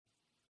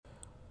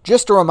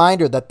Just a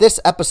reminder that this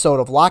episode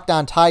of Locked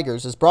On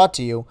Tigers is brought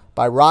to you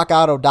by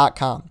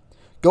RockAuto.com.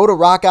 Go to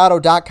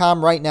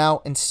RockAuto.com right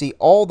now and see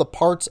all the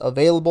parts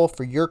available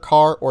for your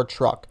car or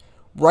truck.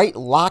 Write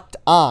Locked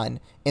On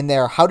in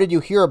their How Did You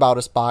Hear About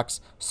Us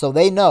box so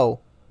they know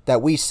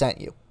that we sent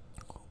you.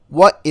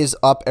 What is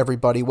up,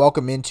 everybody?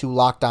 Welcome into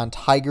Locked On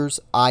Tigers.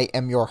 I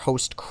am your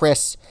host,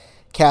 Chris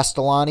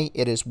Castellani.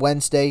 It is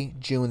Wednesday,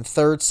 June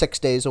 3rd, 6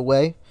 days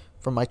away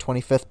from my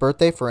 25th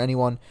birthday for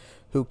anyone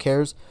who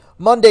cares.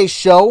 Monday's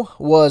show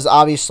was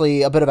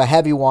obviously a bit of a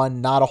heavy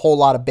one, not a whole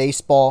lot of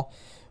baseball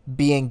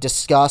being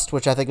discussed,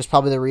 which I think is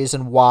probably the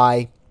reason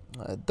why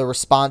the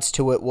response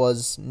to it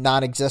was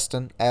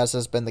non-existent, as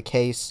has been the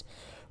case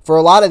for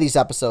a lot of these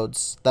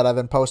episodes that I've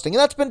been posting. And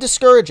that's been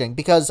discouraging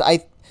because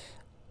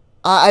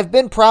I've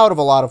been proud of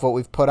a lot of what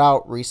we've put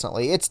out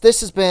recently.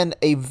 This has been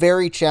a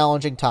very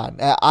challenging time.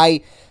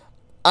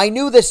 I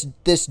knew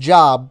this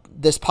job,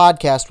 this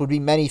podcast, would be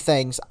many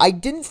things. I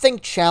didn't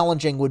think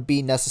challenging would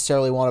be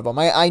necessarily one of them.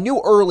 I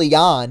knew early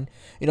on,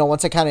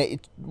 once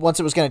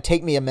it was going to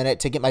take me a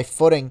minute to get my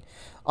footing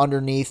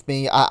underneath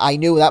me, I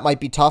knew that might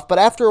be tough. But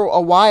after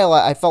a while,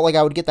 I felt like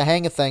I would get the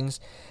hang of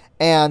things,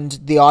 and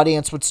the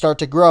audience would start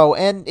to grow,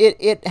 and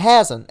it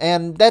hasn't.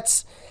 And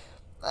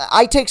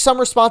I take some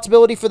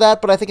responsibility for that,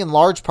 but I think in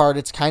large part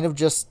it's kind of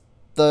just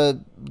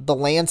the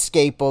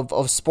landscape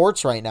of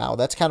sports right now.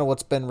 That's kind of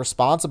what's been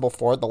responsible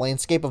for it, the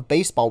landscape of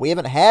baseball. We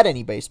haven't had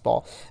any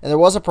baseball. And there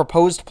was a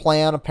proposed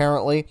plan,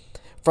 apparently,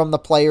 from the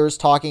players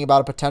talking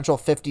about a potential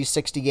 50,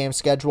 60 game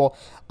schedule.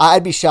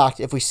 I'd be shocked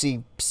if we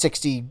see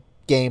 60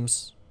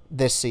 games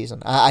this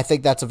season. I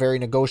think that's a very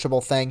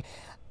negotiable thing.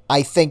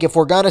 I think if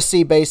we're going to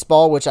see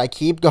baseball, which I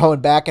keep going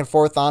back and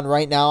forth on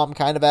right now, I'm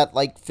kind of at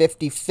like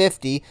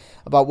 50-50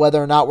 about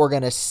whether or not we're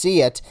going to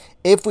see it.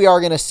 If we are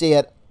going to see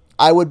it,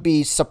 I would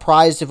be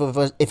surprised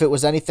if it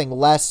was anything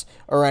less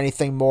or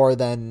anything more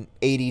than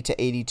 80 to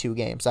 82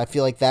 games. I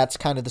feel like that's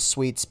kind of the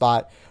sweet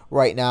spot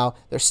right now.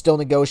 They're still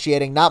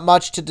negotiating. Not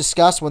much to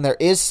discuss. When there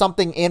is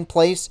something in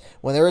place,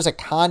 when there is a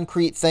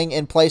concrete thing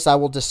in place, I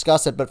will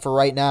discuss it. But for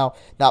right now,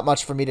 not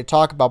much for me to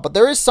talk about. But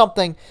there is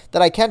something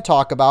that I can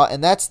talk about,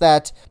 and that's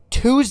that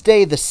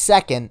Tuesday the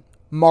 2nd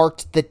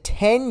marked the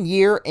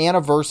 10-year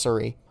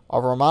anniversary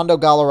of Armando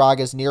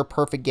Galarraga's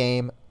near-perfect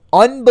game.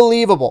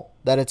 Unbelievable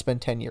that it's been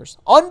 10 years.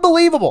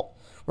 Unbelievable.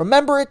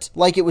 Remember it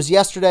like it was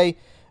yesterday,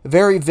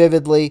 very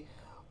vividly.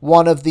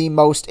 One of the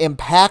most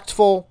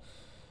impactful,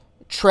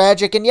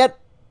 tragic, and yet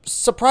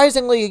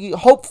surprisingly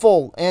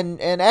hopeful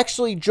and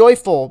actually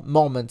joyful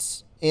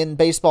moments in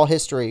baseball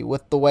history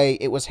with the way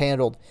it was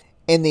handled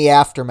in the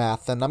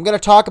aftermath. And I'm going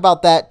to talk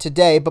about that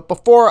today. But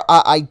before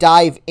I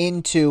dive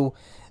into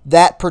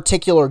that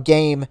particular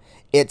game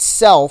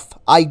itself,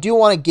 I do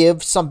want to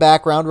give some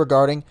background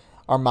regarding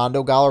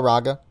Armando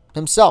Galarraga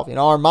himself.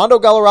 Armando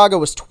Galarraga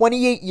was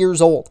 28 years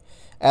old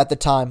at the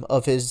time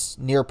of his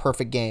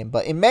near-perfect game,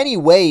 but in many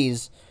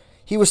ways,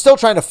 he was still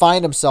trying to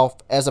find himself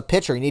as a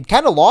pitcher, and he'd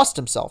kind of lost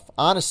himself,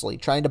 honestly,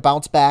 trying to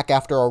bounce back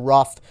after a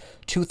rough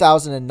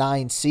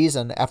 2009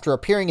 season. After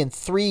appearing in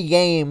 3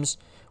 games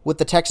with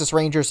the Texas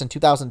Rangers in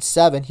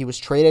 2007, he was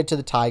traded to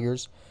the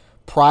Tigers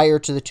prior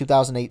to the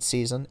 2008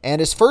 season, and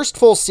his first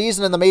full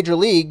season in the major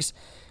leagues,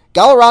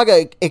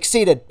 Galarraga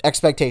exceeded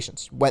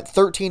expectations, went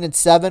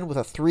 13-7 with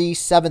a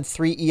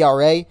 3.73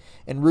 ERA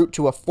en route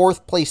to a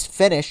 4th-place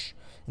finish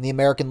in the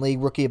American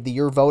League Rookie of the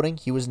Year voting.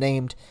 He was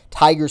named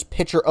Tigers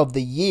Pitcher of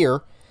the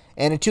Year.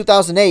 And in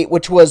 2008,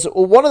 which was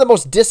one of the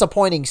most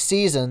disappointing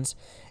seasons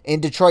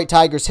in Detroit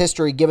Tigers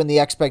history given the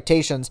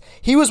expectations,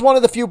 he was one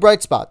of the few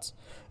bright spots.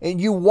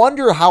 And you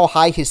wonder how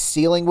high his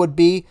ceiling would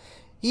be.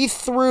 He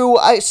threw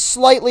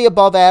slightly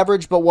above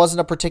average, but wasn't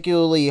a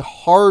particularly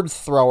hard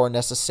thrower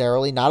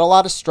necessarily. Not a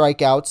lot of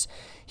strikeouts.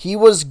 He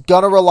was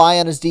going to rely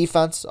on his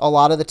defense a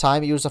lot of the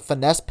time. He was a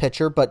finesse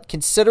pitcher, but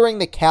considering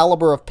the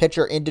caliber of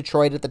pitcher in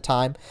Detroit at the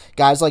time,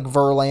 guys like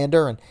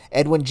Verlander and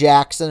Edwin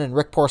Jackson and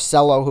Rick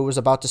Porcello, who was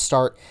about to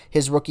start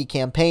his rookie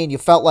campaign, you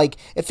felt like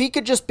if he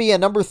could just be a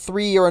number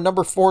 3 or a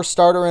number 4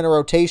 starter in a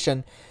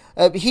rotation,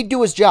 he'd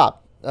do his job.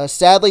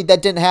 Sadly,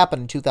 that didn't happen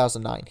in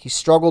 2009. He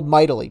struggled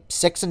mightily.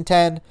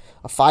 6-10,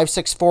 a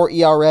 5.64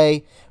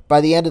 ERA.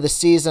 By the end of the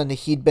season,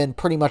 he'd been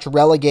pretty much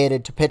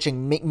relegated to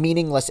pitching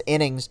meaningless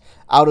innings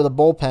out of the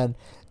bullpen.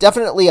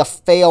 Definitely a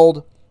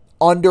failed,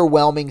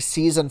 underwhelming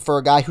season for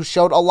a guy who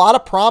showed a lot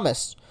of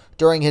promise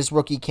during his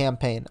rookie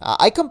campaign.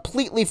 I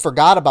completely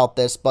forgot about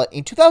this, but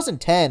in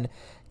 2010,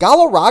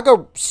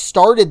 Galarraga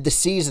started the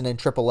season in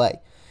AAA.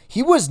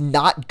 He was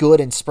not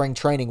good in spring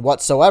training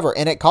whatsoever,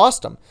 and it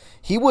cost him.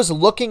 He was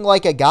looking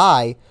like a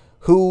guy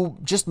who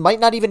just might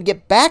not even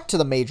get back to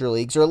the major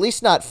leagues, or at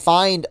least not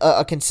find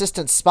a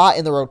consistent spot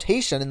in the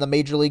rotation in the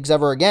major leagues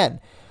ever again.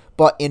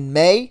 But in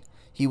May,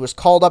 he was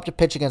called up to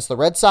pitch against the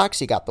Red Sox.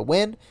 He got the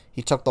win.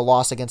 He took the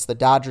loss against the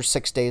Dodgers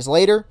 6 days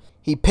later.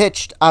 He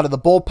pitched out of the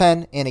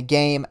bullpen in a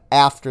game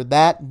after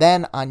that.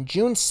 Then on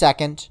June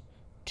 2nd,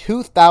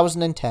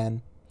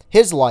 2010,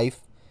 his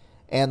life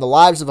and the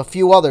lives of a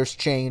few others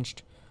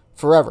changed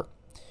forever.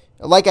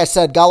 Like I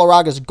said,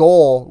 Galarraga's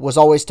goal was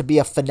always to be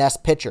a finesse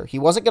pitcher. He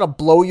wasn't going to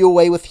blow you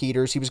away with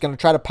heaters. He was going to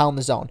try to pound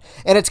the zone.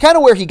 And it's kind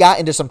of where he got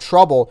into some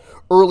trouble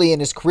early in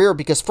his career,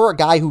 because for a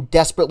guy who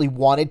desperately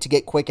wanted to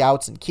get quick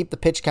outs and keep the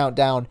pitch count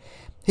down,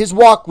 his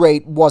walk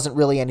rate wasn't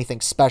really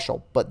anything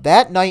special. But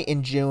that night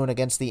in June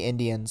against the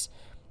Indians,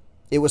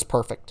 it was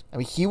perfect. I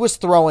mean, he was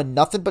throwing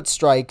nothing but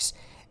strikes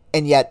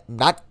and yet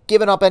not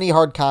giving up any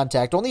hard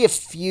contact. Only a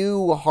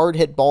few hard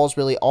hit balls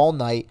really all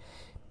night.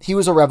 He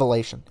was a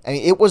revelation. I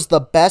mean, it was the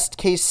best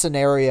case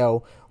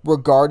scenario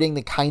regarding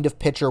the kind of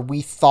pitcher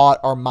we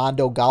thought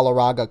Armando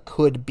Galarraga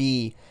could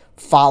be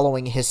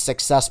following his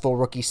successful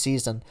rookie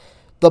season.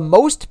 The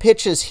most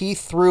pitches he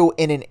threw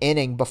in an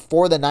inning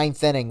before the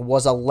ninth inning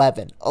was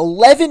 11.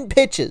 11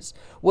 pitches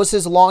was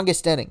his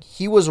longest inning.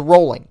 He was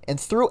rolling. And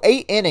through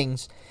 8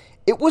 innings,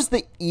 it was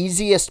the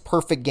easiest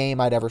perfect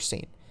game I'd ever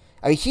seen.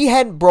 I mean, he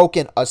hadn't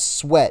broken a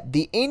sweat.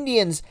 The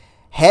Indians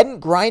hadn't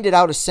grinded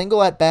out a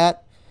single at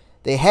bat.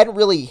 They hadn't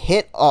really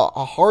hit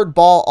a hard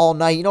ball all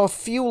night. You know, a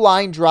few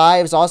line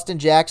drives. Austin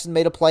Jackson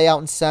made a play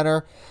out in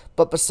center.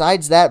 But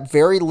besides that,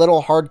 very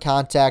little hard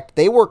contact.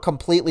 They were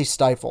completely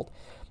stifled.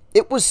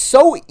 It was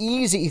so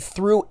easy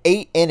through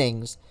 8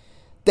 innings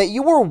that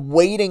you were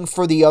waiting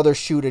for the other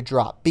shoe to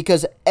drop,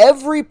 because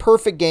every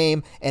perfect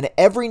game and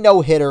every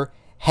no-hitter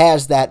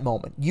has that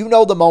moment. You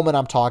know the moment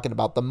I'm talking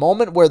about. The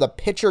moment where the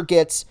pitcher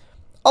gets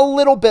a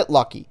little bit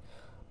lucky.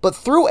 But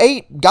through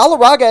 8,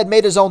 Galarraga had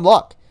made his own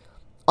luck.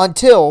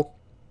 Until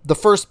the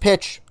first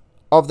pitch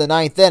of the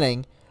ninth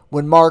inning,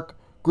 when Mark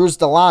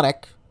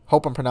Gruzdalanek,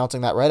 hope I'm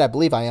pronouncing that right, I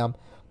believe I am,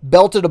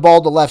 belted a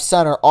ball to left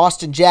center.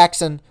 Austin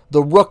Jackson,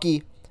 the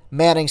rookie,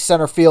 manning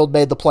center field,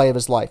 made the play of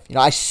his life. You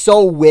know, I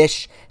so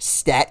wish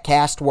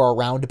StatCast were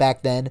around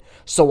back then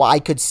so I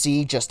could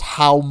see just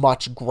how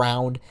much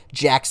ground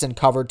Jackson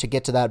covered to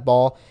get to that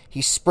ball.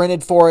 He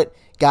sprinted for it,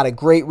 got a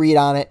great read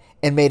on it,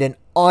 and made an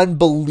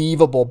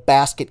unbelievable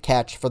basket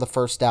catch for the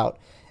first out.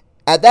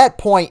 At that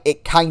point,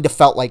 it kind of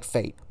felt like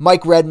fate.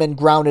 Mike Redmond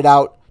grounded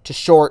out to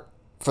short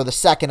for the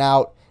second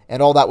out,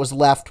 and all that was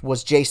left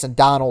was Jason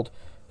Donald,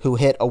 who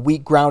hit a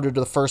weak grounder to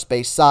the first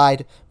base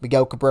side.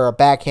 Miguel Cabrera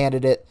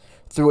backhanded it,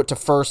 threw it to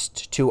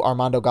first to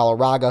Armando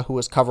Galarraga, who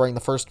was covering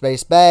the first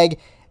base bag,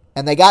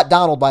 and they got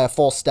Donald by a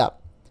full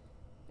step.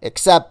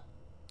 Except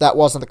that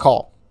wasn't the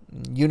call.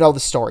 You know the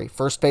story.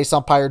 First base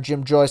umpire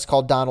Jim Joyce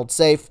called Donald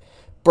safe,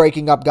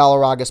 breaking up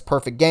Galarraga's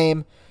perfect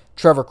game.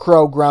 Trevor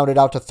Crowe grounded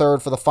out to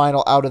third for the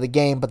final out of the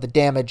game, but the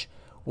damage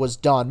was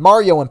done.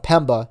 Mario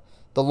Impemba,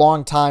 the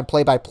longtime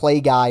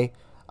play-by-play guy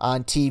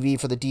on TV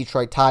for the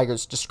Detroit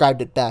Tigers,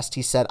 described it best.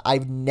 He said,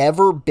 "I've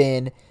never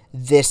been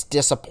this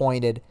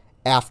disappointed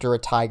after a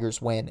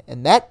Tigers win."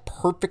 And that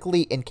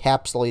perfectly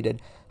encapsulated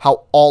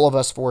how all of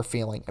us were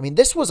feeling. I mean,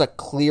 this was a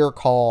clear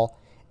call,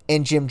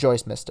 and Jim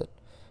Joyce missed it.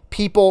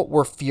 People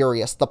were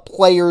furious. The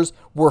players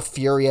were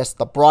furious.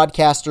 The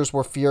broadcasters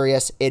were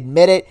furious.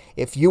 Admit it.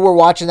 If you were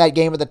watching that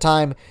game at the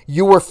time,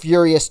 you were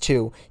furious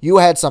too. You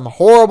had some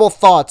horrible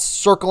thoughts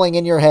circling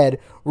in your head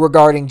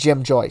regarding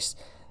Jim Joyce.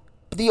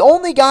 But the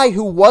only guy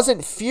who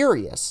wasn't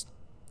furious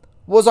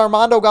was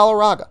Armando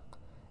Galarraga.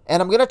 And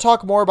I'm going to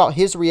talk more about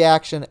his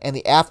reaction and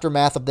the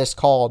aftermath of this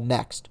call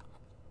next.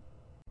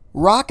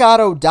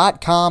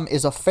 RockAuto.com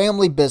is a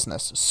family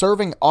business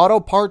serving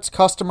auto parts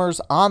customers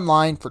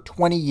online for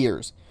 20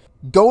 years.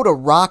 Go to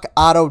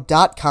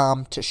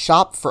RockAuto.com to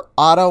shop for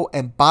auto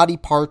and body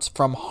parts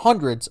from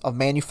hundreds of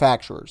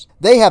manufacturers.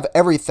 They have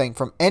everything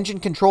from engine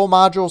control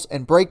modules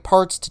and brake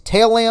parts to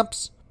tail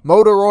lamps,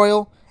 motor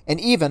oil, and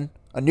even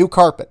a new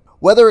carpet.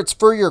 Whether it's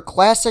for your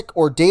classic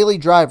or daily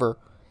driver,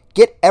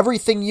 get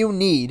everything you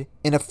need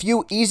in a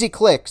few easy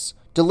clicks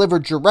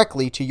delivered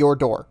directly to your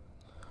door.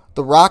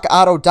 The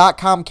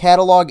RockAuto.com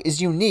catalog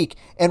is unique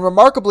and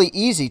remarkably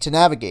easy to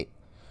navigate.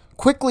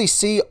 Quickly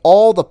see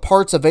all the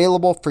parts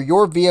available for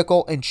your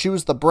vehicle and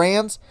choose the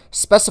brands,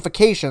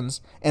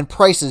 specifications, and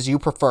prices you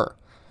prefer.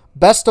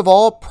 Best of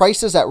all,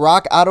 prices at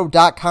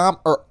RockAuto.com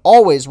are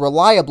always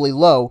reliably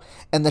low,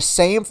 and the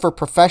same for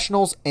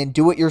professionals and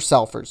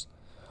do-it-yourselfers.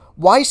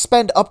 Why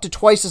spend up to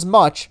twice as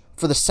much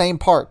for the same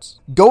parts?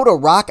 Go to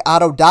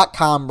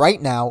RockAuto.com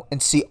right now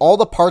and see all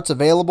the parts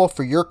available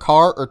for your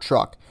car or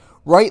truck.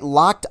 Write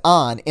Locked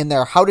On in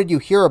their How Did You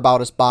Hear About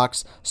Us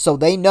box so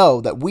they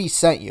know that we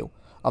sent you.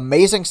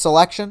 Amazing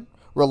selection,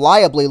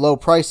 reliably low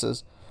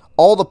prices,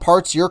 all the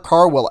parts your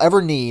car will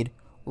ever need.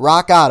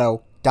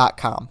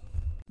 RockAuto.com.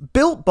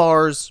 Built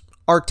Bars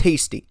are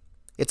tasty.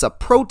 It's a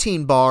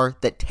protein bar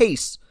that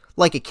tastes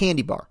like a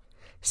candy bar.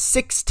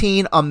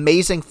 16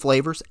 amazing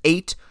flavors,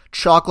 8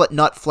 chocolate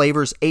nut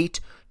flavors, 8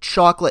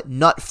 chocolate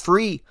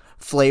nut-free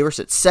flavors.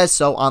 It says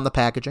so on the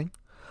packaging.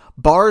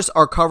 Bars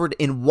are covered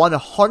in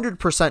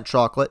 100%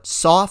 chocolate,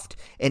 soft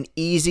and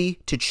easy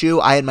to chew.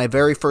 I had my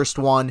very first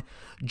one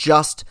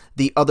just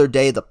the other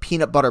day, the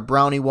peanut butter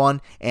brownie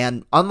one,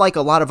 and unlike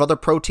a lot of other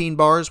protein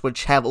bars,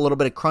 which have a little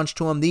bit of crunch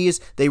to them,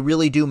 they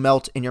really do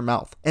melt in your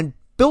mouth. And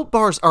Built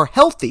Bars are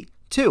healthy,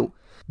 too.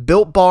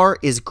 Built Bar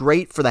is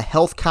great for the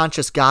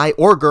health-conscious guy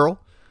or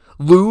girl.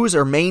 Lose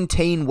or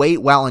maintain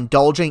weight while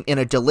indulging in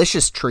a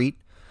delicious treat.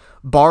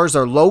 Bars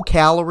are low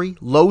calorie,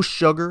 low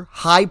sugar,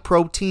 high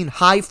protein,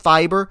 high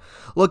fiber.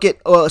 Look at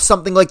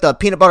something like the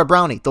peanut butter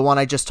brownie, the one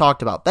I just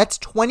talked about. That's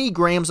 20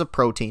 grams of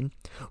protein,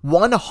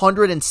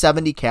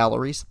 170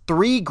 calories,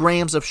 3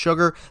 grams of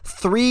sugar,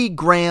 3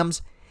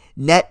 grams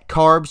net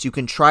carbs. You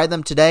can try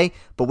them today,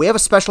 but we have a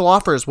special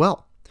offer as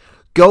well.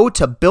 Go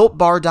to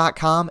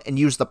BuiltBar.com and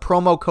use the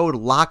promo code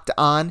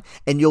LOCKEDON,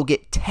 and you'll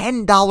get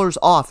 $10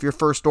 off your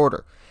first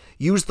order.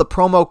 Use the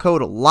promo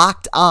code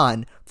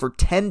LOCKEDON for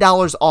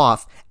 $10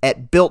 off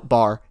at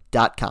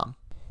BuiltBar.com.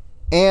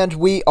 And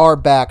we are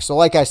back. So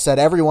like I said,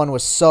 everyone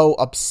was so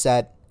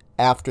upset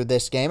after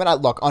this game,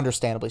 and look,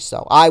 understandably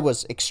so. I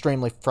was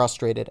extremely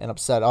frustrated and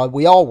upset.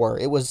 We all were.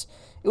 It was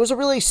a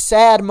really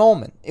sad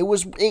moment. It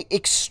was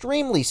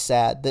extremely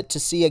sad that to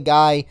see a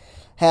guy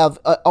have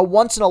a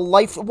once in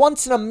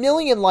a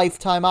million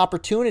lifetime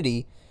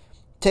opportunity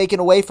taken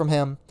away from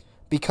him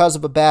because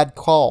of a bad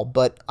call.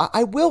 But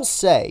I will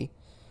say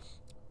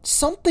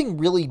something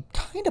really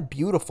kind of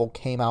beautiful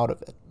came out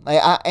of it.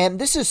 And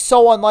this is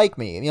so unlike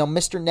me,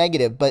 Mr.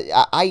 Negative, but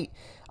I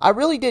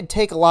really did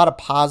take a lot of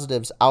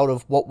positives out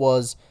of what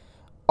was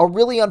a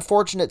really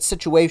unfortunate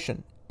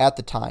situation at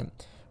the time.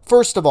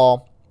 First of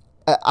all,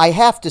 I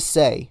have to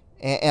say,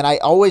 and I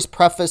always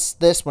preface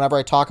this whenever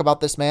I talk about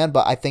this man,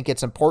 but I think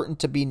it's important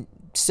to be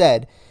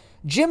said,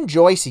 Jim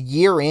Joyce,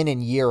 year in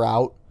and year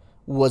out,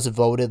 was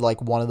voted like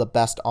one of the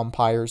best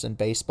umpires in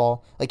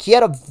baseball. Like, he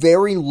had a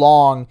very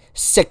long,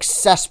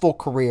 successful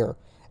career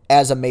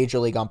as a major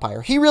league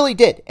umpire. He really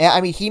did. I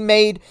mean, he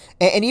made,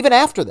 and even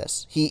after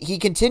this, he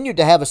continued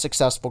to have a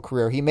successful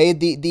career. He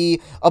made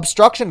the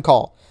obstruction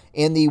call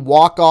in the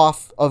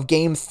walk-off of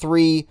Game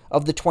 3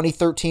 of the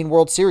 2013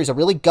 World Series, a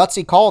really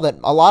gutsy call that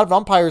a lot of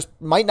umpires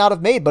might not have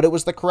made, but it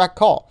was the correct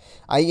call.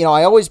 I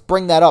always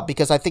bring that up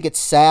because I think it's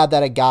sad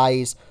that a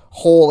guy's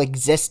whole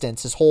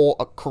existence, his whole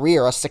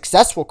career, a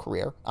successful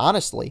career,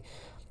 honestly,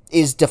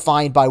 is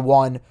defined by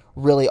one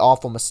really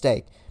awful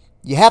mistake.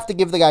 You have to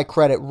give the guy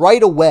credit.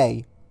 Right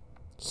away,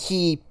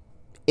 he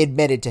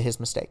admitted to his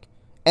mistake.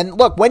 And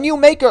look, when you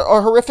make a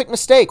horrific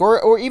mistake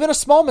or even a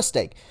small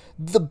mistake,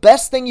 the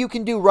best thing you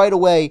can do right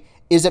away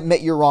is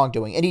admit your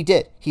wrongdoing. And he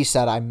did. He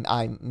said,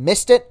 I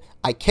missed it.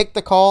 I kicked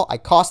the call. I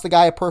cost the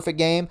guy a perfect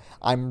game.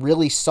 I'm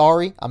really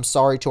sorry. I'm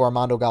sorry to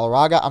Armando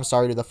Galarraga. I'm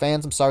sorry to the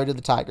fans. I'm sorry to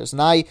the Tigers.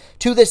 And I,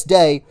 to this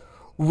day,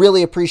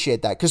 really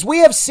appreciate that. Because we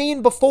have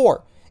seen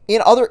before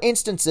in other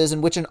instances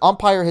in which an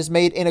umpire has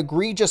made an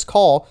egregious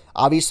call.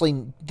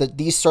 Obviously,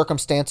 these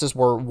circumstances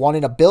were 1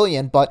 in a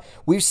billion, but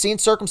we've seen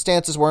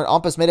circumstances where an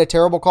ump has made a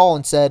terrible call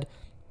and said,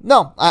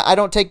 no, I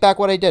don't take back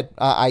what I did.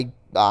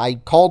 I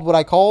called what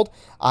I called.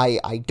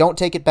 I don't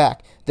take it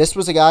back. This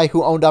was a guy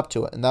who owned up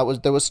to it, and that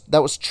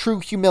was true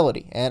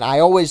humility. And I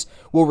always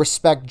will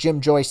respect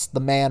Jim Joyce, the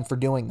man, for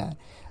doing that.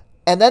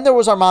 And then there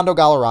was Armando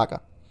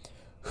Galarraga,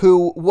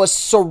 who was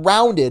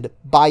surrounded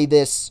by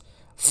this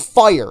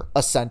fire,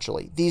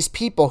 essentially. These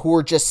people who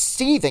were just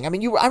seething. I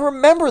mean, I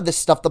remember this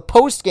stuff, the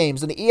post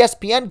games and the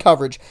ESPN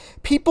coverage.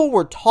 People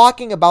were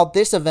talking about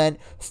this event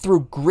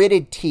through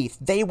gritted teeth.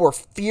 They were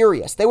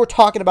furious. They were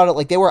talking about it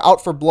like they were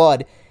out for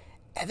blood.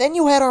 And then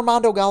you had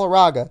Armando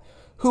Galarraga,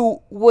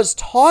 who was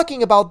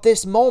talking about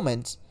this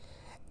moment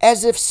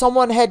as if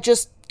someone had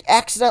just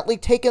accidentally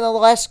taken the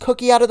last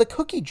cookie out of the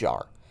cookie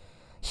jar.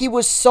 He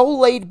was so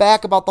laid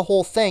back about the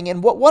whole thing.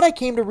 And what I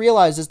came to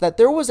realize is that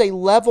there was a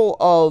level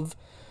of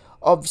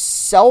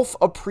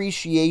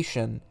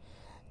self-appreciation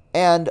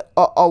and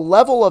a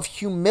level of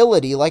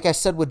humility, like I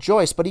said with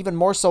Joyce, but even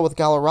more so with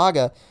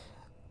Galarraga,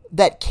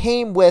 that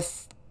came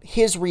with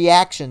his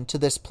reaction to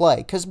this play.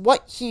 Because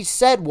what he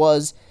said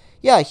was,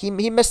 yeah, he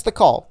missed the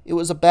call. It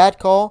was a bad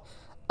call.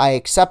 I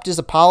accept his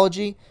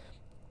apology.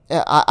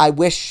 I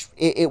wish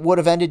it would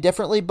have ended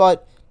differently,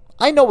 but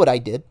I know what I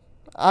did.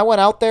 I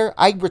went out there.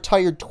 I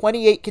retired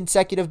 28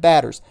 consecutive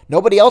batters.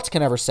 Nobody else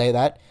can ever say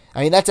that.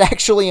 I mean, that's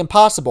actually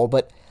impossible,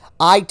 but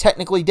I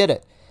technically did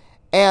it.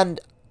 And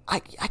I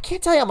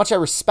can't tell you how much I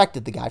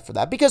respected the guy for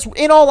that. Because,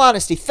 in all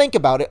honesty, think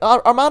about it.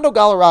 Armando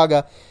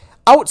Galarraga,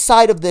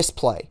 outside of this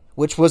play,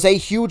 which was a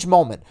huge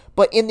moment,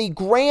 but in the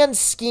grand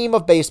scheme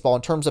of baseball,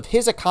 in terms of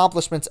his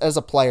accomplishments as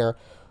a player,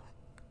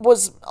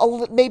 was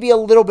maybe a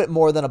little bit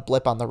more than a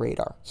blip on the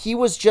radar. He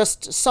was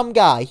just some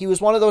guy. He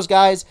was one of those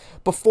guys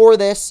before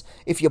this.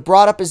 If you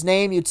brought up his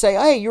name, you'd say,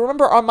 hey, you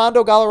remember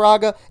Armando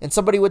Galarraga? And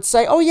somebody would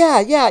say, oh,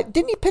 yeah,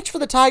 didn't he pitch for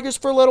the Tigers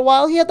for a little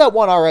while? He had that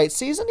one all right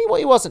season.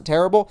 He wasn't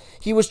terrible.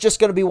 He was just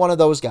going to be one of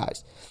those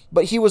guys.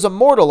 But he was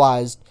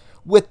immortalized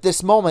with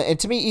this moment, and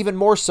to me, even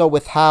more so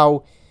with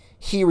how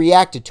he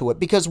reacted to it.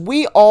 Because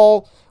we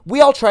all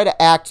try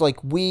to act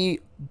like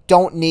we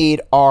don't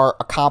need our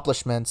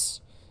accomplishments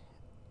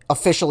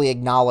officially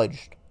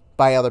acknowledged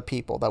by other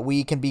people, that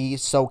we can be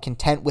so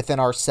content within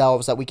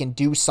ourselves that we can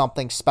do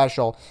something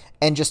special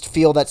and just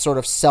feel that sort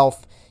of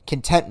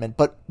self-contentment.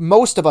 But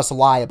most of us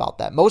lie about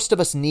that. Most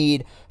of us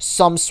need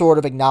some sort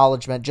of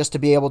acknowledgement just to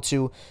be able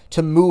to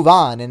move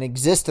on and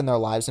exist in their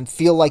lives and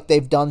feel like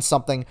they've done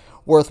something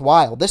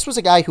worthwhile. This was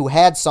a guy who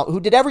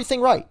did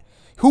everything right,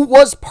 who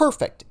was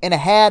perfect and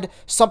had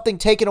something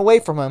taken away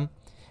from him,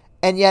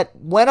 and yet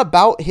went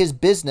about his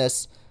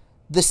business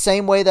the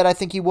same way that I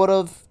think he would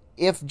have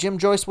if Jim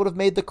Joyce would have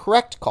made the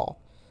correct call.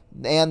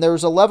 And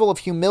there's a level of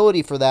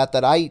humility for that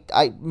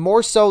I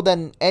more so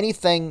than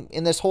anything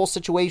in this whole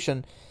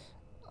situation,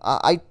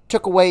 I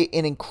took away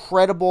an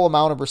incredible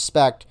amount of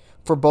respect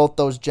for both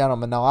those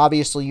gentlemen. Now,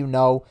 obviously, you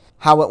know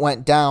how it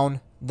went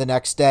down the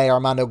next day.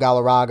 Armando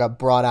Galarraga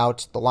brought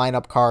out the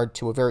lineup card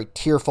to a very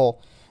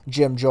tearful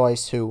Jim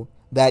Joyce, who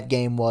that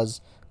game was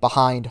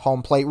behind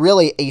home plate.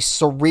 Really a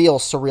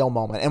surreal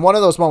moment. And one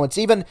of those moments,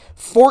 even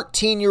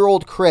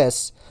 14-year-old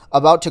Chris,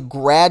 about to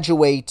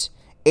graduate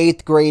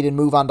 8th grade and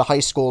move on to high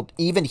school,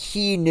 even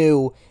he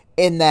knew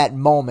in that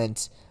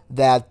moment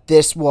that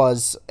this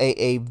was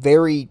a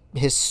very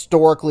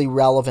historically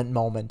relevant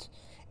moment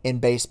in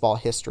baseball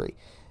history.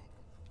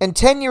 And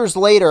 10 years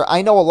later,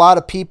 I know a lot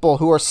of people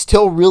who are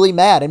still really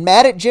mad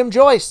at Jim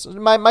Joyce.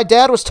 My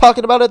dad was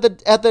talking about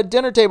it at the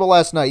dinner table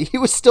last night. He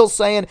was still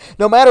saying,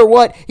 no matter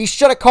what, he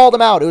should have called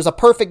him out. It was a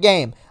perfect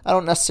game. I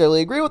don't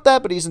necessarily agree with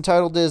that, but he's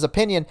entitled to his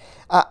opinion.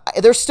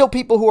 There's still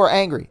people who are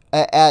angry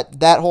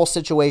at that whole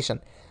situation.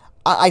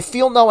 I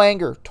feel no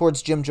anger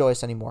towards Jim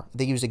Joyce anymore. I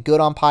think he was a good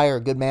umpire,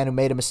 a good man who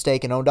made a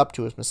mistake and owned up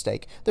to his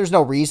mistake. There's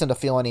no reason to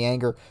feel any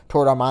anger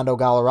toward Armando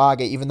Galarraga,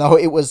 even though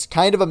it was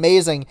kind of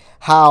amazing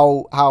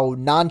how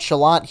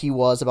nonchalant he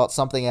was about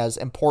something as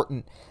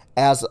important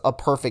as a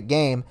perfect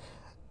game.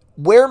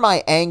 Where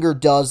my anger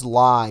does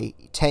lie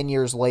 10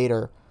 years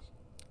later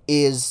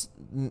is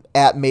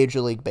at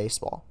Major League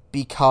Baseball,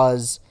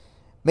 because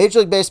Major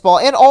League Baseball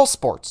and all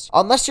sports,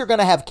 unless you're going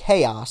to have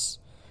chaos,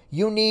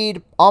 you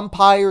need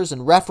umpires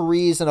and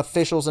referees and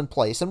officials in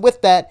place. And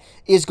with that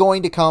is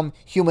going to come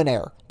human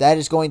error. That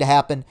is going to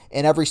happen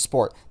in every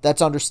sport.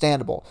 That's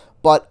understandable.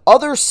 But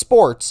other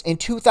sports in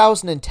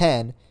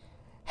 2010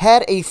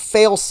 had a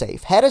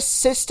fail-safe, had a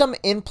system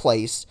in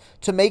place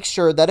to make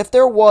sure that if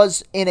there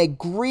was an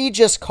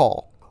egregious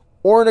call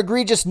or an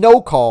egregious no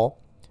call,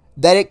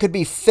 that it could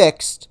be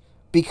fixed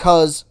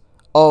because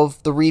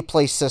of the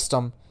replay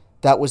system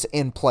that was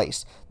in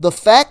place. The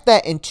fact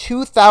that in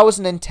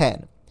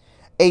 2010,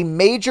 a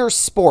major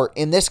sport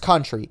in this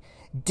country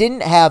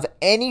didn't have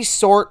any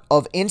sort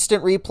of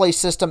instant replay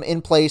system in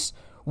place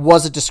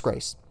was a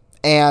disgrace.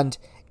 And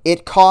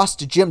it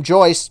cost Jim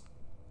Joyce,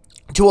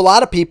 to a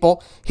lot of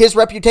people, his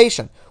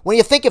reputation. When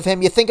you think of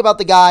him, you think about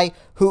the guy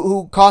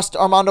who cost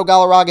Armando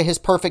Galarraga his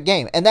perfect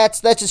game. And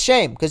that's a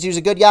shame, because he was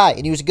a good guy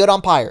and he was a good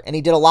umpire and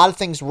he did a lot of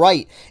things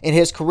right in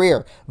his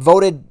career.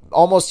 Voted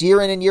almost year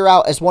in and year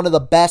out as one of the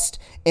best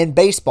in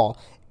baseball.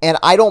 And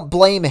I don't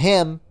blame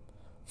him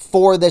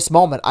for this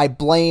moment. I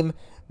blame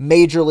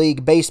Major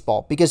League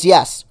Baseball, because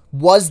yes,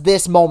 was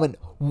this moment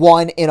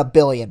 1 in a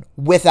billion?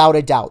 Without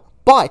a doubt.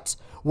 But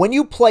when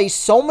you play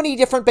so many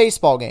different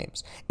baseball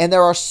games and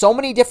there are so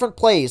many different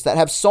plays that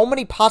have so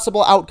many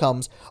possible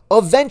outcomes,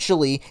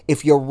 eventually,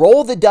 if you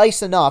roll the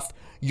dice enough,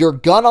 you're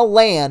gonna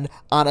land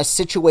on a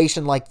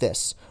situation like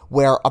this,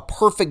 where a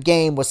perfect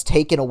game was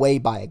taken away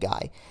by a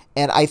guy.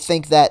 And I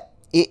think that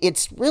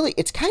it's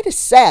kind of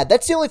sad.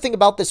 That's the only thing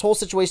about this whole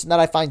situation that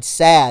I find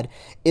sad,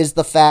 is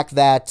the fact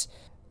that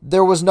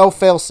there was no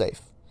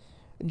failsafe.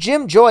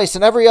 Jim Joyce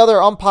and every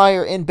other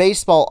umpire in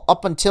baseball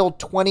up until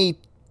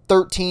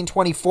 2013,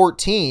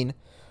 2014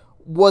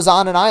 was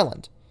on an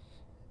island.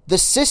 The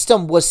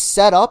system was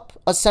set up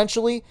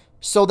essentially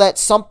so that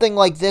something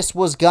like this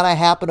was going to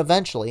happen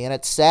eventually. And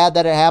it's sad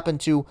that it happened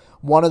to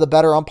one of the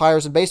better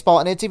umpires in baseball.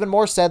 And it's even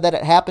more sad that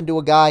it happened to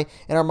a guy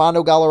in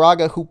Armando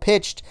Galarraga who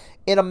pitched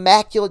an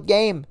immaculate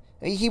game.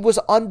 He was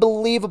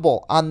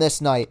unbelievable on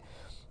this night.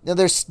 Now,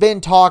 there's been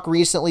talk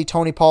recently,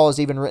 Tony Paul has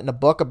even written a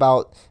book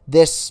about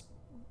this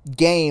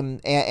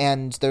game,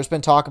 and there's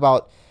been talk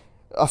about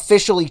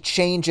officially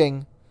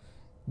changing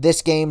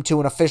this game to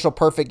an official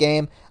perfect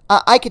game.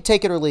 I could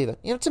take it or leave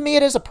it. To me,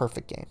 it is a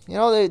perfect game.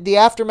 The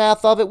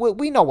aftermath of it,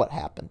 we know what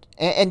happened.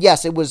 And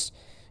yes, it was,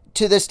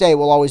 to this day,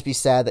 will always be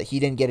sad that he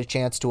didn't get a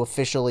chance to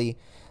officially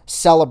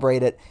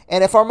celebrate it.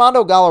 And if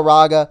Armando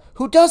Galarraga,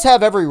 who does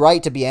have every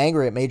right to be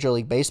angry at Major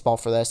League Baseball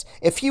for this,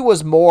 if he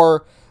was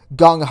more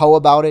gung-ho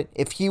about it,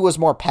 if he was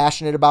more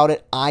passionate about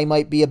it, I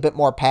might be a bit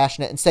more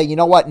passionate and say, you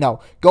know what, no,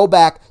 go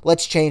back,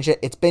 let's change it.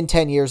 It's been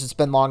 10 years, it's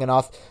been long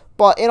enough.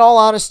 But in all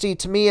honesty,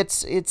 to me,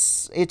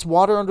 it's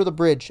water under the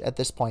bridge at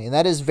this point. And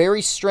that is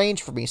very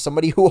strange for me,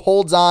 somebody who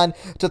holds on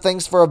to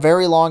things for a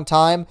very long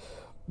time.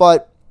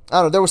 But, I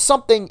don't know, there was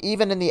something,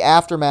 even in the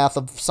aftermath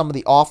of some of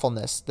the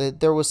awfulness, that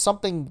there was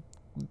something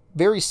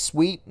very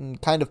sweet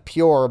and kind of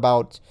pure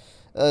about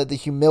the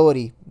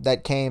humility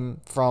that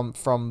came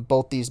from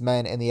both these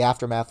men in the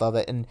aftermath of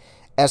it. And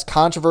as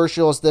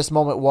controversial as this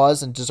moment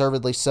was, and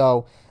deservedly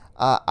so,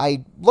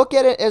 I look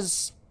at it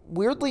as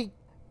weirdly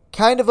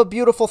kind of a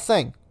beautiful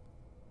thing.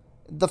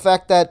 The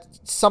fact that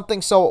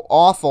something so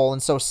awful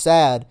and so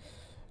sad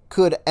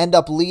could end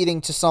up leading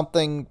to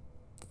something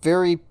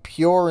very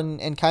pure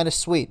and kind of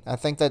sweet. I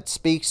think that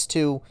speaks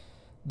to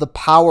the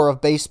power of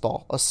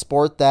baseball, a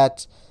sport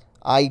that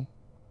I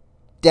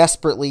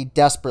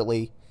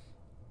desperately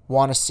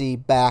want to see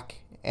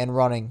back and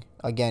running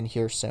again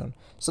here soon.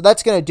 So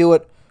that's going to do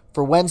it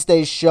for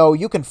Wednesday's show.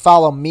 You can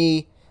follow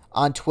me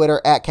on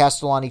Twitter at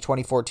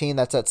Castellani2014.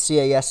 That's at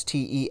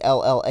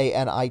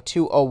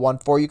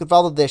Castellani2014. You can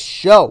follow this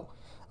show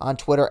on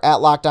Twitter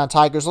at Locked On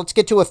Tigers. Let's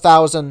get to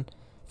 1,000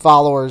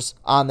 followers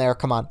on there.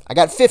 Come on. I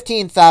got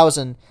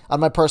 15,000 on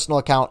my personal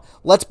account.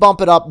 Let's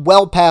bump it up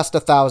well past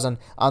 1,000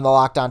 on the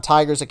Locked On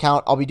Tigers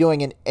account. I'll be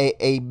doing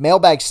a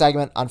mailbag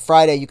segment on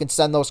Friday. You can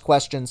send those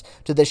questions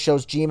to this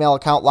show's Gmail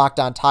account,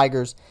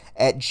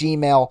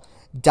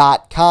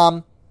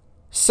 lockedontigers@gmail.com.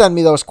 Send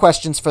me those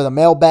questions for the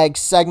mailbag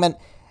segment.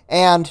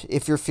 And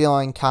if you're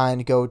feeling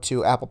kind, go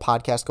to Apple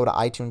Podcasts, go to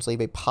iTunes,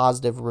 leave a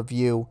positive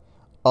review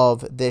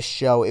of this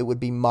show. It would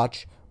be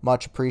much,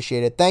 much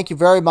appreciated. Thank you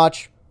very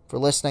much for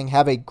listening.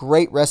 Have a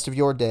great rest of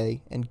your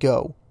day, and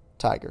go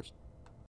Tigers.